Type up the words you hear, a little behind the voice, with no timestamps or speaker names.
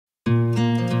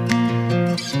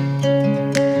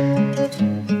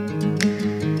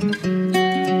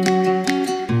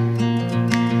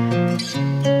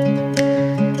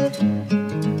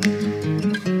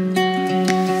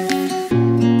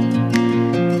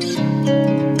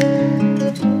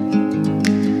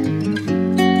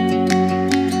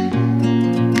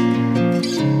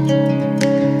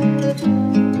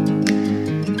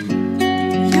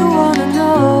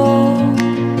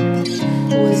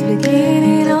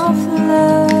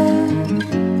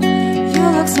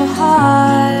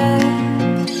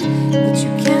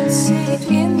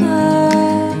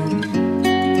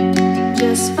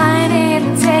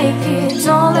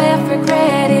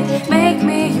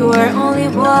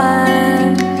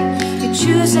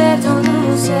choose it, don't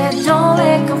lose it, don't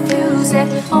let confuse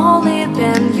it. Only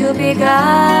then you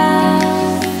begun.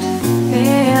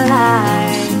 Feel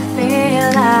like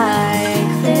that.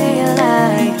 Feel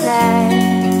like that.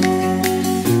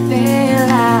 Feel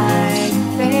like that.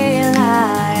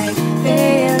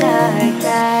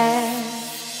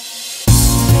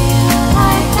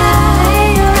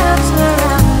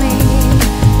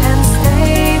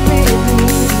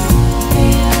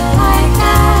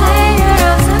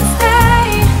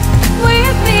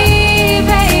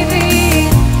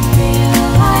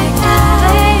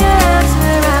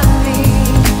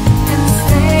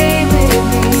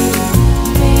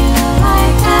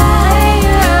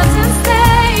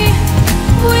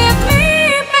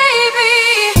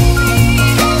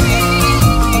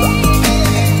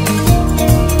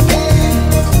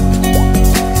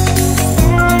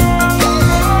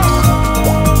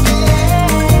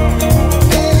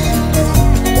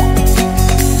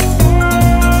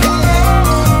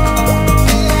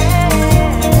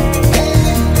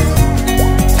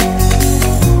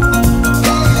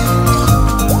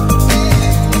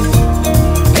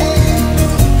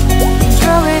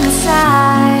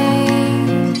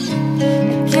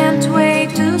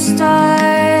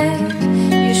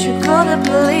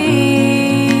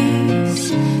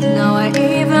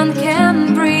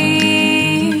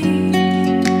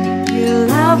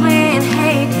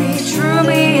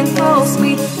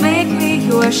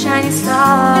 Shining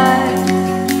star,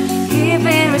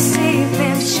 giving,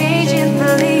 receiving, changing,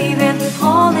 believing.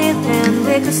 Only then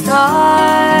we could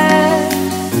start.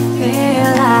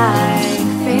 Feel like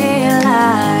that.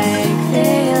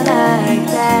 Feel like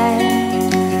that.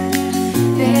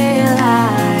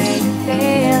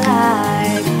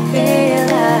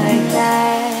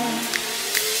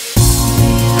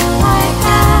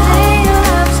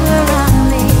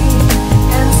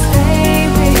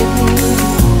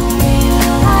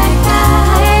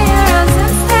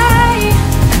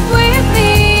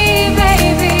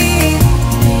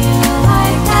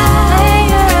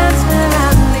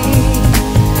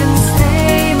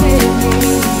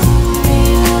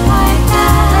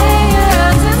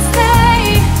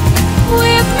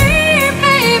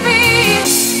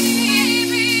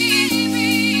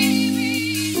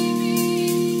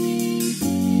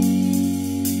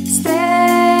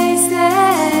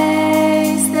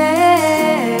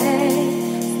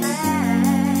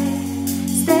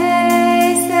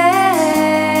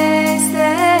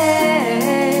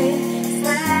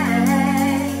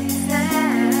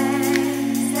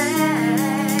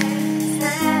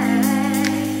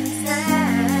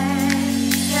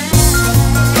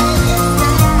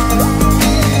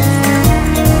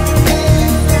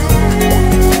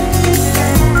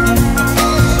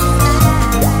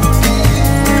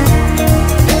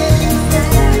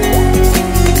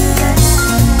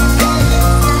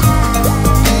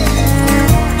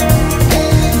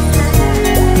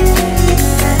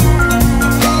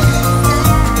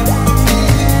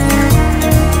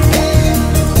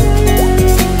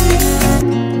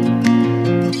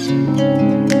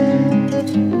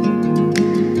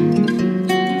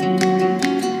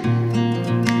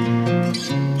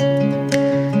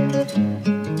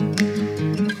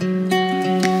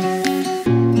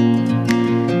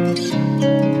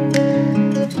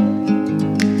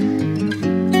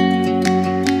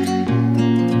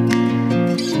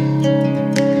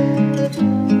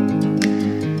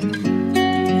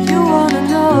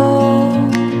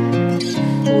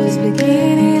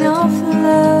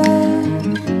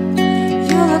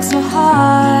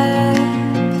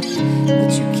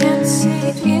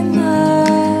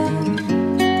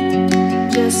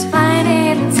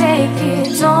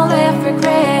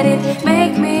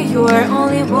 You're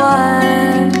only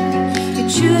one. You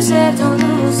choose it, don't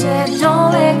lose it,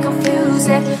 don't let confuse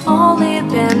it. Only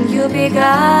then you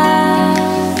begun.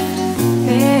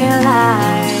 Feel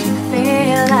like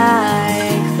that.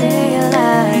 Feel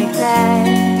like that.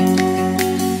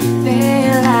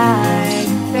 Feel like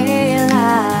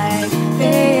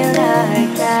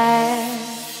that.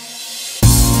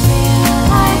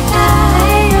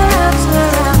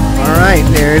 Alright,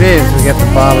 there it is. We got the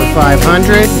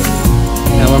Bobber500.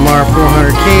 LMR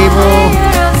 400 cable.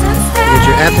 Here's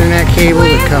your Ethernet cable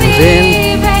that comes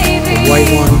in. The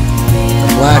white one. The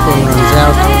black one runs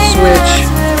out to the switch.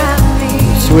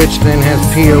 The switch then has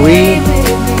PoE,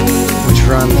 which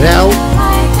runs out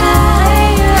and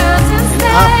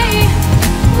up.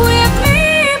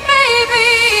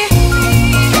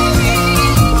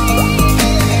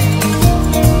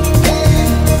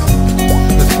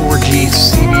 The 4G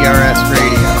CBRS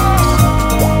radio.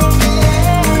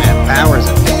 Powers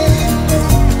it.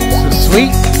 So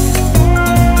sweet.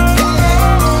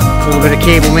 little bit of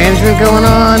cable management going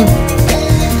on.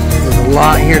 There's a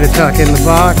lot here to tuck in the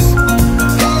box.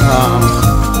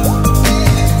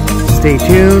 Stay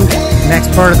tuned.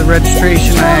 Next part of the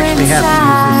registration I actually have to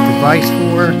use this device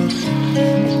for.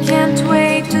 Can't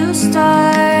wait to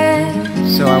start.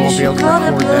 So I won't be able to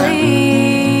record that.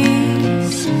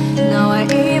 Now I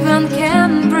even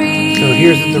can breathe. So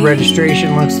here's what the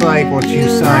registration looks like once you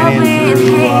sign in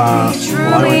through, well, I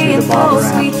went through the Bobber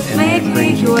app, and then it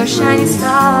brings you to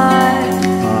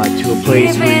a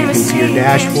place where you can see your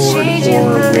dashboard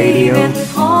or radio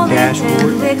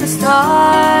dashboard. So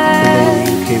then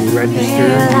you can register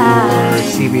your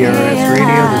CBRS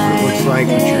radio. This is what it looks like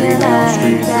with your email,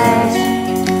 street address.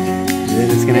 And then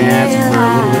it's going to ask for a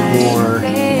little bit more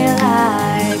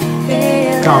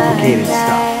complicated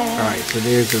stuff. Alright, so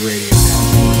there's the radio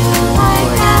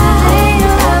dashboard.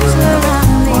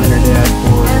 Monitor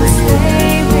dashboard, radio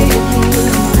dashboard.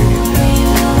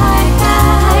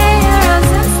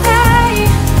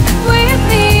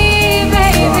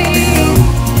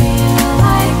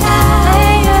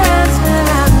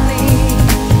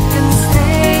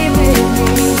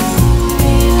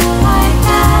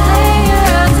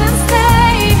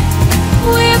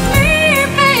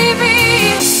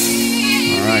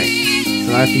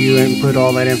 After you input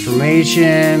all that information,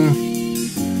 and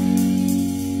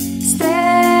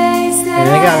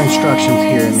they got instructions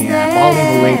here in the app. I'll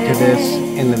leave a link to this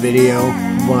in the video,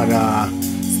 but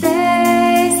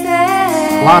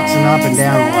lots and up and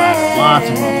down the ladder, lots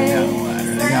of up and down the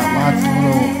ladder. They got lots of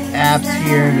little apps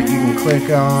here that you can click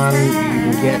on. You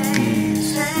can get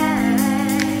these.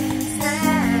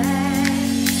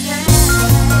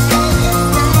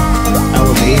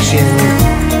 Elevation,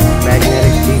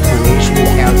 magnetic declination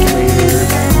calculator,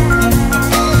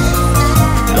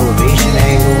 elevation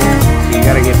angle. So you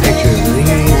gotta get pictures of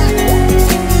these,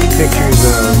 pictures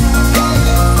of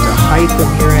the height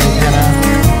of your antenna.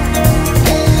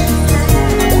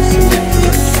 Submit for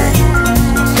registration.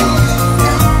 So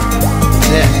yeah,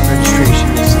 that's it. Registration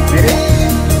is submitted.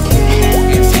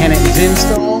 Antenna is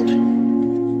installed.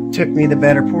 Took me the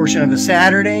better portion of the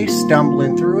Saturday,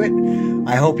 stumbling through it.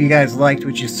 I hope you guys liked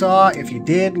what you saw. If you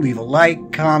did, leave a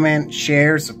like, comment,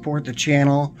 share, support the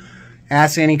channel.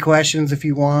 Ask any questions if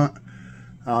you want.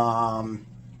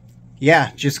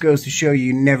 Yeah, just goes to show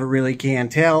you never really can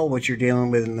tell what you're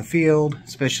dealing with in the field,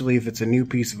 especially if it's a new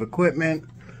piece of equipment.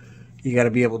 You got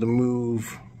to be able to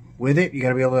move with it. You got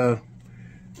to be able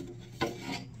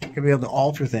to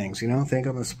alter things, you know, think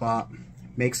on the spot,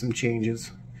 make some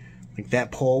changes. Like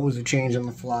that pole was a change on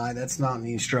the fly. That's not in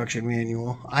the instruction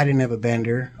manual. I didn't have a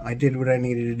bender. I did what I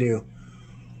needed to do.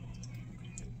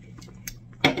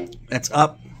 That's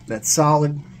up. That's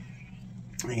solid.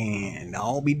 And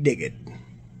I'll be digging.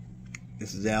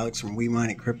 This is Alex from We Mine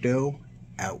It Crypto.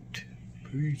 Out.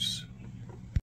 Peace.